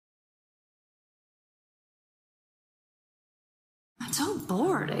I'm so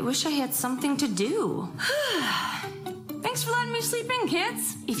bored. I wish I had something to do. Thanks for letting me sleep in,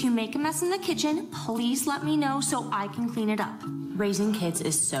 kids. If you make a mess in the kitchen, please let me know so I can clean it up. Raising kids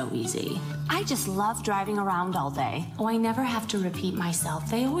is so easy. I just love driving around all day. Oh, I never have to repeat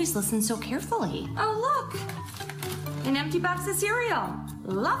myself. They always listen so carefully. Oh, look. An empty box of cereal.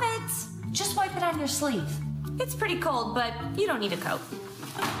 Love it. Just wipe it on your sleeve. It's pretty cold, but you don't need a coat.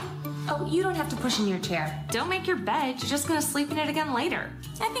 Oh, you don't have to push in your chair. Don't make your bed. You're just gonna sleep in it again later.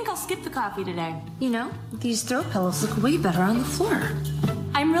 I think I'll skip the coffee today. You know, these throw pillows look way better on the floor.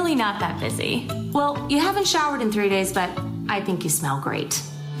 I'm really not that busy. Well, you haven't showered in 3 days, but I think you smell great.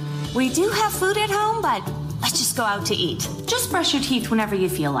 We do have food at home, but let's just go out to eat. Just brush your teeth whenever you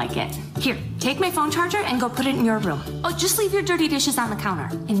feel like it. Here, take my phone charger and go put it in your room. Oh, just leave your dirty dishes on the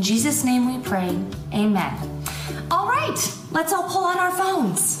counter. In Jesus' name we pray. Amen. All right, let's all pull on our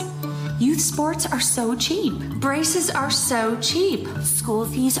phones. Youth sports are so cheap. Braces are so cheap. School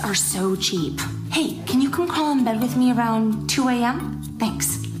fees are so cheap. Hey, can you come crawl in bed with me around 2 a.m.?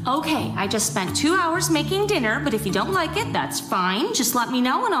 Thanks. Okay, I just spent 2 hours making dinner, but if you don't like it, that's fine. Just let me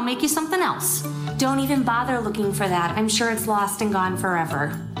know and I'll make you something else. Don't even bother looking for that. I'm sure it's lost and gone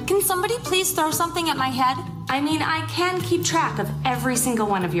forever. Can somebody please throw something at my head? I mean, I can keep track of every single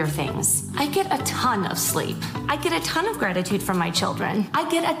one of your things. I get a ton of sleep. I get a ton of gratitude from my children. I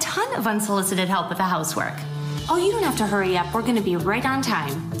get a ton of unsolicited help with the housework. Oh, you don't have to hurry up. We're gonna be right on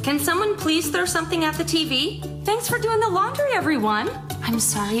time. Can someone please throw something at the TV? Thanks for doing the laundry, everyone. I'm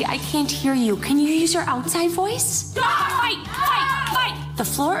sorry, I can't hear you. Can you use your outside voice? Fight, fight, fight! The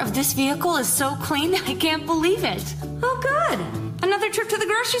floor of this vehicle is so clean, I can't believe it. Oh, good. Another trip to the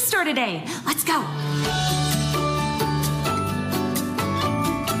grocery store today. Let's go.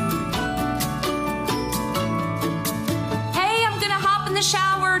 Hey, I'm gonna hop in the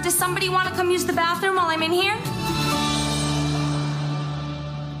shower. Does somebody want to come use the bathroom while I'm in here?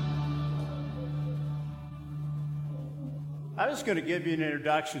 I was going to give you an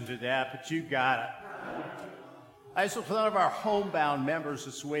introduction to that, but you got it. I was with one of our homebound members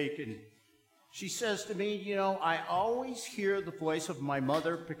this week, and she says to me, you know, I always hear the voice of my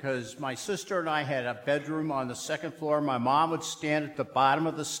mother because my sister and I had a bedroom on the second floor. My mom would stand at the bottom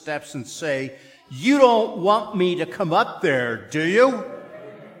of the steps and say, "You don't want me to come up there, do you?"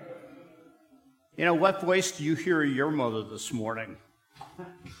 You know, what voice do you hear of your mother this morning?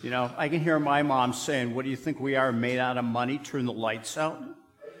 You know, I can hear my mom saying, "What do you think we are, made out of money? Turn the lights out?"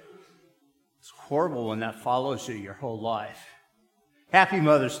 It's horrible when that follows you your whole life. Happy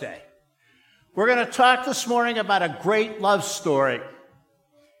Mother's Day. We're going to talk this morning about a great love story.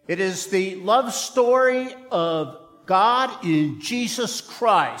 It is the love story of God in Jesus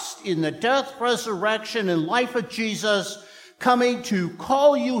Christ, in the death, resurrection, and life of Jesus, coming to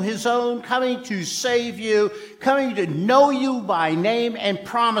call you his own, coming to save you, coming to know you by name, and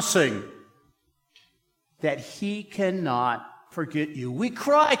promising that he cannot forget you. We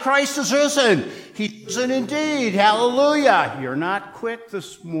cry, Christ is risen. He's risen indeed. Hallelujah. You're not quick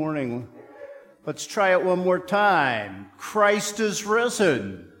this morning. Let's try it one more time. Christ is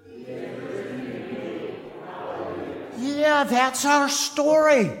risen. Yeah, that's our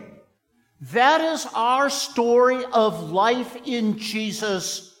story. That is our story of life in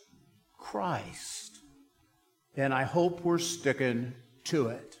Jesus Christ. And I hope we're sticking to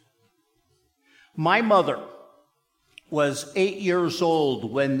it. My mother was 8 years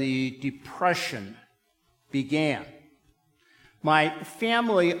old when the Depression began. My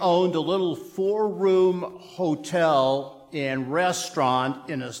family owned a little 4-room hotel and restaurant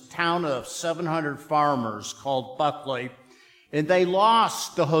in a town of 700 farmers called Buckley. And they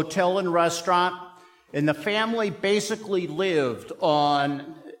lost the hotel and restaurant, and the family basically lived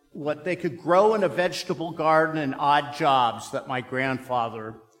on what they could grow in a vegetable garden and odd jobs that my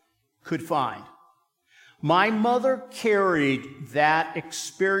grandfather could find. My mother carried that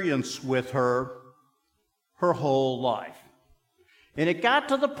experience with her whole life. And it got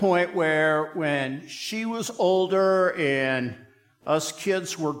to the point where when she was older and us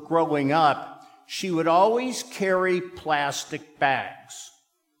kids were growing up, she would always carry plastic bags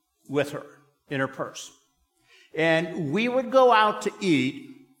with her in her purse. And we would go out to eat,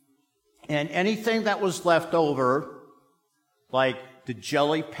 and anything that was left over, like the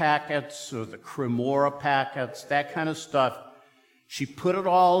jelly packets or the Cremora packets, that kind of stuff, she put it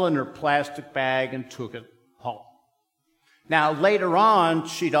all in her plastic bag and took it home. Now, later on,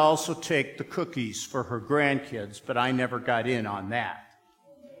 she'd also take the cookies for her grandkids, but I never got in on that.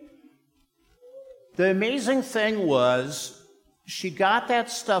 The amazing thing was, she got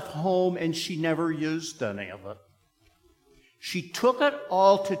that stuff home and she never used any of it. She took it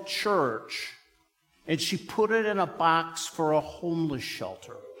all to church and she put it in a box for a homeless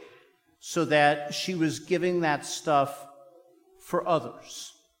shelter so that she was giving that stuff for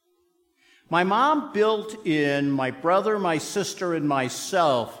others. My mom built in my brother, my sister, and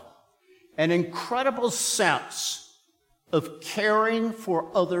myself an incredible sense of caring for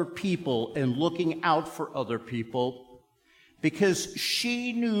other people and looking out for other people because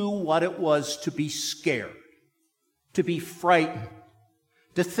she knew what it was to be scared, to be frightened,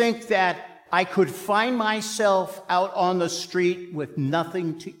 to think that I could find myself out on the street with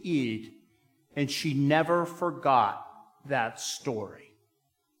nothing to eat, and she never forgot that story.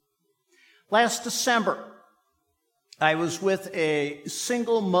 Last December, I was with a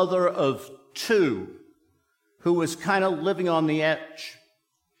single mother of 2 who was kind of living on the edge.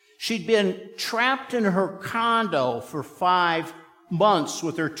 She'd been trapped in her condo for 5 months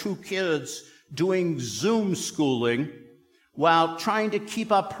with her 2 kids doing Zoom schooling while trying to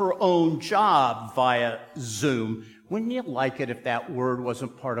keep up her own job via Zoom. Wouldn't you like it if that word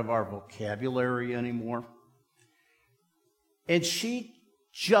wasn't part of our vocabulary anymore? And she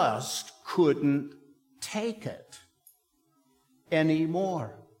just couldn't take it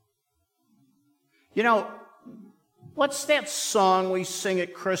anymore. You know, what's that song we sing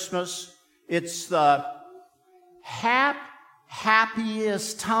at Christmas? It's the happiest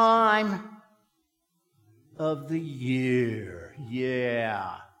time of the year.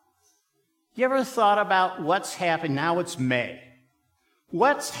 Yeah. You ever thought about what's happened? Now it's May.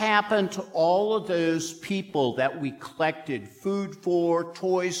 What's happened to all of those people that we collected food for,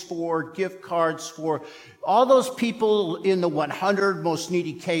 toys for, gift cards for, all those people in the 100 most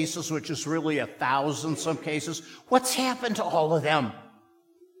needy cases, which is really 1,000 some cases? What's happened to all of them?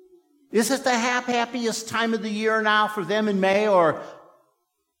 Is it the happiest time of the year now for them in May, or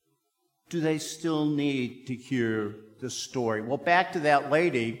do they still need to hear the story? Well, back to that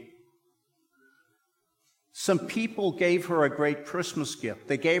lady. Some people gave her a great Christmas gift.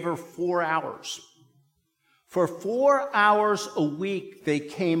 They gave her 4 hours. For 4 hours a week, they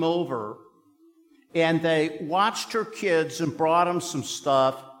came over and they watched her kids and brought them some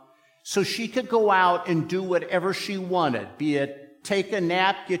stuff so she could go out and do whatever she wanted, be it take a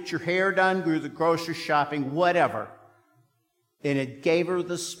nap, get your hair done, go to the grocery shopping, whatever. And it gave her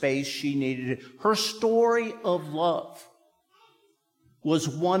the space she needed. Her story of love was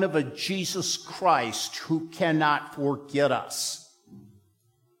one of a Jesus Christ who cannot forget us,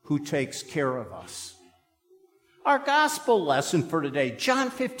 who takes care of us. Our gospel lesson for today,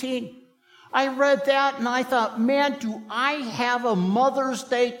 John 15. I read that and I thought, man, do I have a Mother's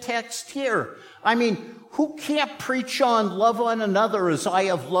Day text here? I mean, who can't preach on love one another as I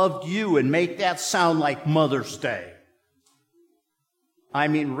have loved you and make that sound like Mother's Day? I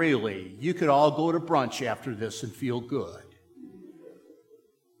mean, really, you could all go to brunch after this and feel good.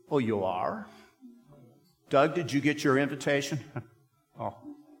 Oh, you are? Doug, did you get your invitation? Oh.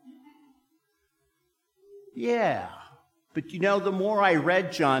 Yeah. But you know, the more I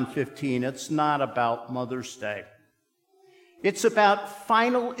read John 15, it's not about Mother's Day. It's about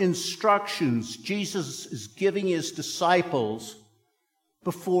final instructions Jesus is giving his disciples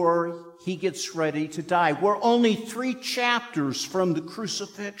before he gets ready to die. We're only 3 chapters from the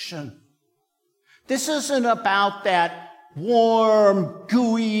crucifixion. This isn't about that warm,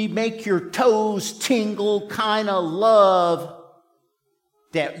 gooey, make your toes tingle kind of love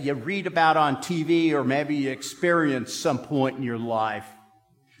that you read about on TV or maybe you experience some point in your life.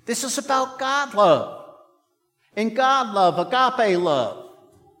 This is about God love. And God love, agape love,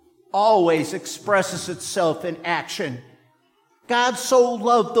 always expresses itself in action. God so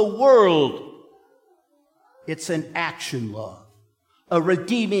loved the world. It's an action love, a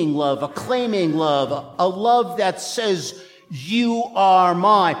redeeming love, a claiming love, a love that says, you are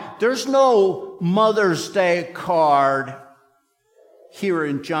mine. There's no Mother's Day card here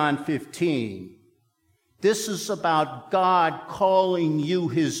in John 15. This is about God calling you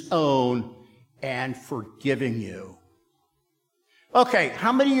his own and forgiving you. Okay,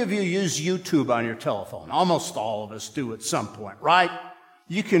 how many of you use YouTube on your telephone? Almost all of us do at some point, right?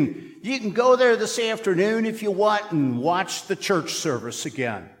 You can go there this afternoon if you want and watch the church service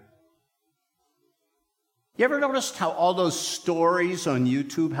again. You ever noticed how all those stories on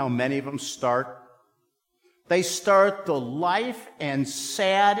YouTube, how many of them start? They start the life and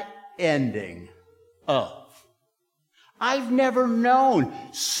sad ending of. I've never known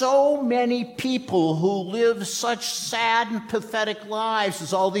so many people who live such sad and pathetic lives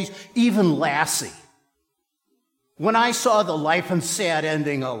as all these, even Lassie. When I saw the life and sad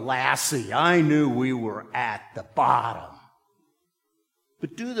ending of Lassie, I knew we were at the bottom.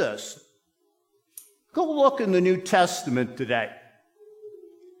 But do this. Go look in the New Testament today.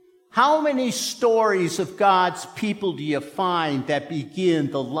 How many stories of God's people do you find that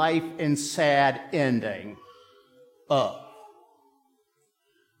begin the life and sad ending of?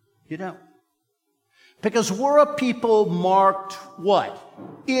 You know, because we're a people marked what?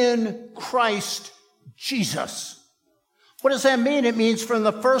 In Christ Jesus. What does that mean? It means from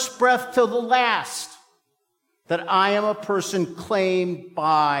the first breath to the last that I am a person claimed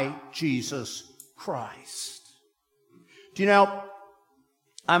by Jesus Christ. Do you know,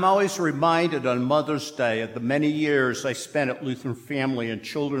 I'm always reminded on Mother's Day of the many years I spent at Lutheran Family and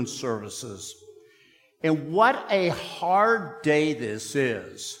Children's Services. And what a hard day this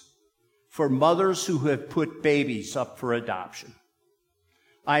is for mothers who have put babies up for adoption.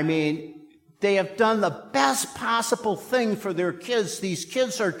 I mean, they have done the best possible thing for their kids. These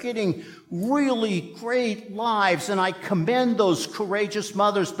kids are getting really great lives, and I commend those courageous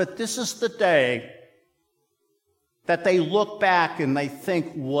mothers, but this is the day that they look back and they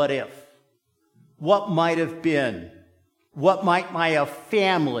think, what if? What might have been? What might my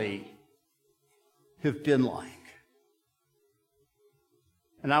family have been like?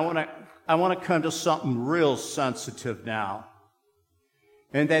 And I want to come to something real sensitive now,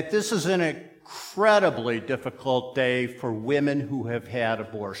 and that this is an incredibly difficult day for women who have had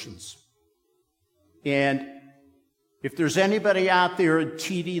abortions. And if there's anybody out there in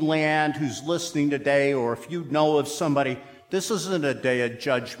TV land who's listening today, or if you know of somebody, this isn't a day of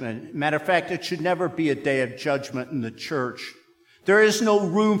judgment. Matter of fact, it should never be a day of judgment in the church. There is no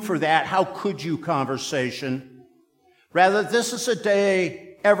room for that. How could you, conversation? Rather, this is a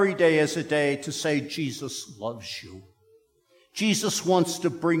day, every day is a day to say Jesus loves you. Jesus wants to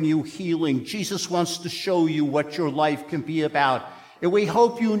bring you healing. Jesus wants to show you what your life can be about. And we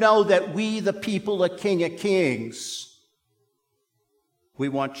hope you know that we, the people of King of Kings, we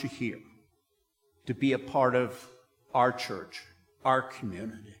want you here to be a part of our church, our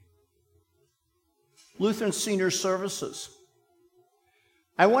community. Lutheran Senior Services.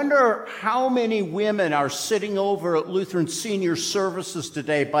 I wonder how many women are sitting over at Lutheran Senior Services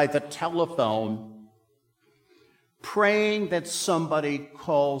today by the telephone, praying that somebody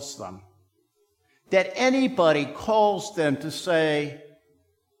calls them, that anybody calls them to say,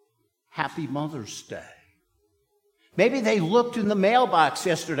 Happy Mother's Day. Maybe they looked in the mailbox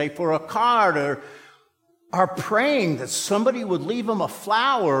yesterday for a card, or are praying that somebody would leave them a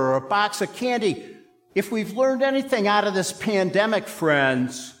flower or a box of candy. If we've learned anything out of this pandemic,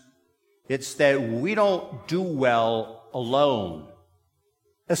 friends, it's that we don't do well alone,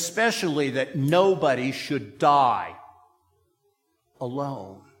 especially that nobody should die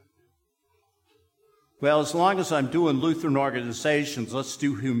alone. Well, as long as I'm doing Lutheran organizations, let's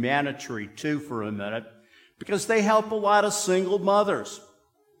do humanitarian too for a minute, because they help a lot of single mothers.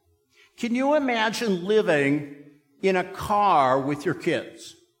 Can you imagine living in a car with your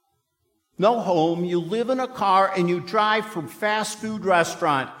kids? No home, you live in a car and you drive from fast food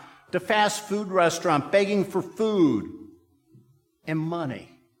restaurant to fast food restaurant, begging for food and money.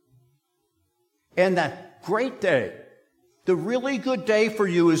 And that great day, the really good day for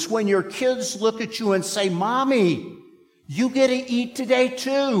you is when your kids look at you and say, Mommy, you get to eat today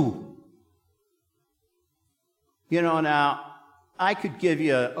too. You know, now, I could give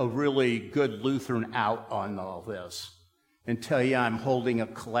you a really good Lutheran out on all this and tell you I'm holding a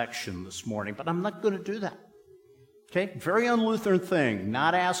collection this morning, but I'm not going to do that. Okay? Very un-Lutheran thing,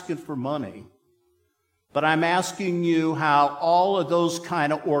 not asking for money. But I'm asking you how all of those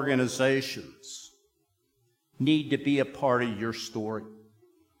kind of organizations need to be a part of your story,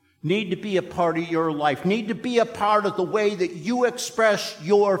 need to be a part of your life, need to be a part of the way that you express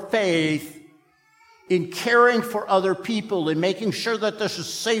your faith in caring for other people and making sure that there's a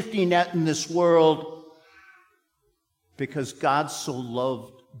safety net in this world, because God so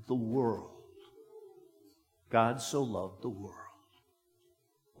loved the world. God so loved the world.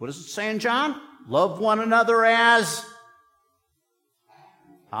 What does it say in John? Love one another as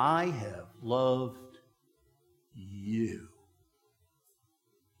I have loved you.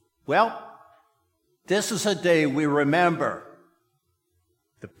 Well, this is a day we remember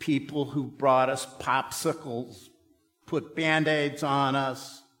the people who brought us popsicles, put Band-Aids on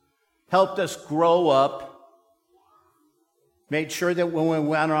us, helped us grow up, made sure that when we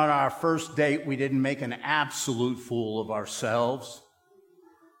went on our first date, we didn't make an absolute fool of ourselves,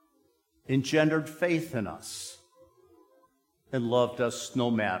 engendered faith in us, and loved us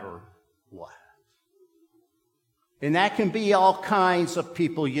no matter what. And that can be all kinds of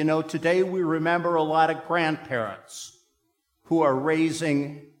people. You know, today we remember a lot of grandparents who are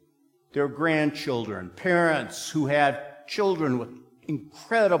raising their grandchildren, parents who have children with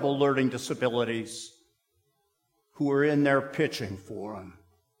incredible learning disabilities who are in there pitching for them.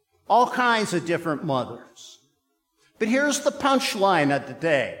 all kinds of different mothers. But here's the punchline of the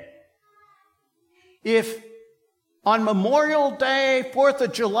day. If on Memorial Day, 4th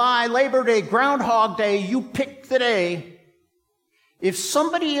of July, Labor Day, Groundhog Day, you pick the day, if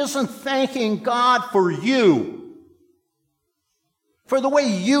somebody isn't thanking God for you, for the way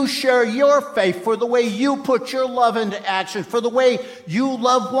you share your faith, for the way you put your love into action, for the way you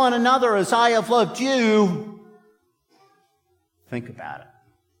love one another as I have loved you, think about it.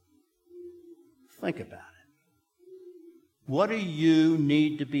 Think about it. What do you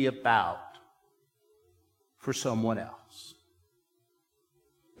need to be about for someone else?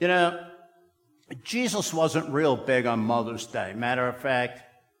 You know, Jesus wasn't real big on Mother's Day. Matter of fact,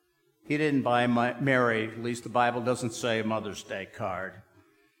 he didn't buy Mary, at least the Bible doesn't say, a Mother's Day card.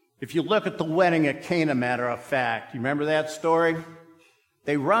 If you look at the wedding at Cana, matter of fact, you remember that story?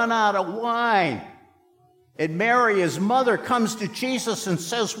 They run out of wine. And Mary, his mother, comes to Jesus and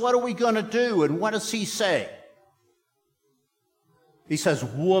says, what are we going to do? And what does he say? He says,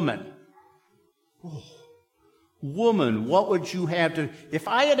 woman. Oh, woman, what would you have to... If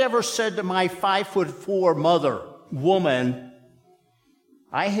I had ever said to my 5'4" mother, woman,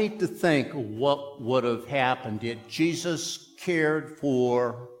 I hate to think what would have happened if Jesus cared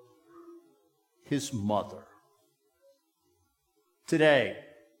for his mother. Today,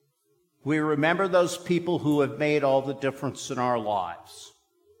 we remember those people who have made all the difference in our lives.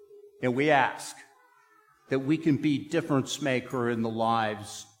 And we ask that we can be difference maker in the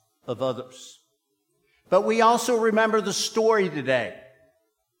lives of others. But we also remember the story today.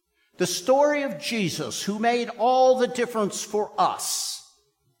 The story of Jesus, who made all the difference for us,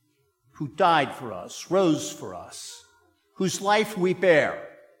 who died for us, rose for us, whose life we bear.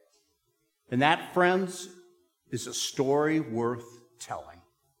 And that, friends, is a story worth telling.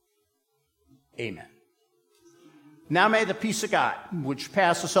 Amen. Now may the peace of God, which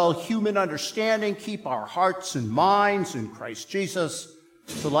passes all human understanding, keep our hearts and minds in Christ Jesus,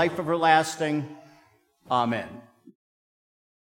 to life everlasting. Amen.